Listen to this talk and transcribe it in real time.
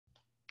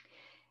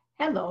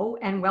Hello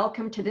and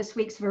welcome to this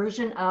week's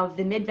version of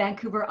the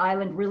Mid-Vancouver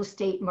Island Real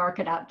Estate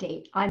Market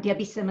Update. I'm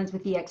Debbie Simmonds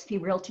with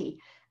eXp Realty.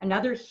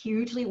 Another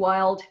hugely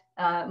wild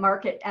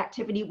market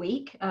activity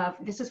week.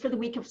 This is for the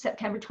week of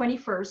September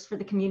 21st for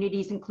the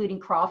communities including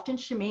Crofton,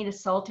 Chemaina,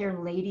 Saltaire,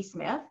 and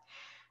Ladysmith.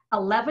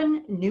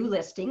 11 new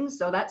listings,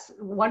 so that's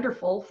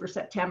wonderful for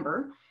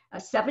September.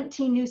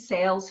 17 new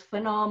sales,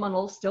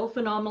 phenomenal, still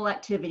phenomenal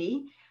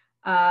activity.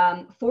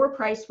 4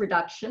 price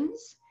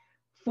reductions.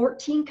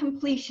 14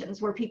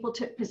 completions where people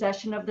took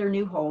possession of their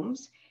new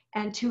homes,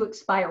 and 2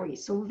 expiries.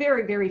 So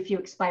very, very few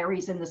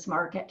expiries in this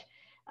market.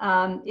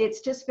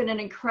 It's just been an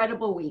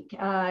incredible week.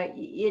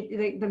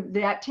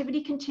 The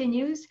activity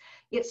continues.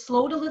 It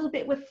slowed a little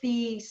bit with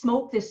the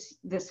smoke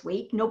this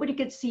week. Nobody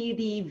could see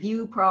the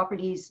view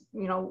properties,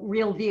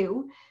 real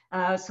view.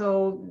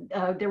 So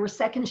there were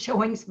second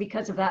showings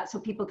because of that, so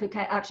people could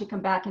actually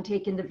come back and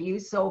take in the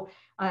views. So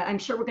I'm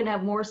sure we're going to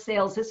have more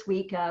sales this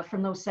week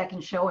from those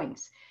second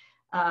showings.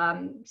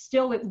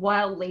 Still a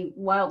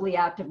wildly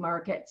active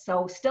market.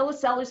 So still a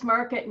seller's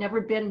market, never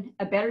been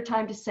a better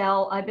time to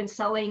sell. I've been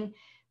selling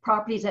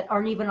properties that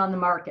aren't even on the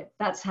market.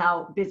 That's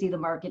how busy the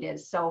market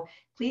is. So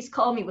please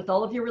call me with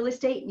all of your real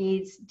estate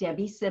needs.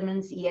 Debbie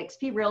Simmonds,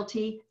 eXp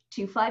Realty,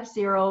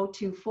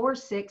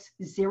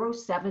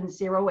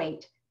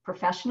 250-246-0708.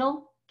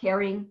 Professional,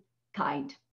 caring, kind.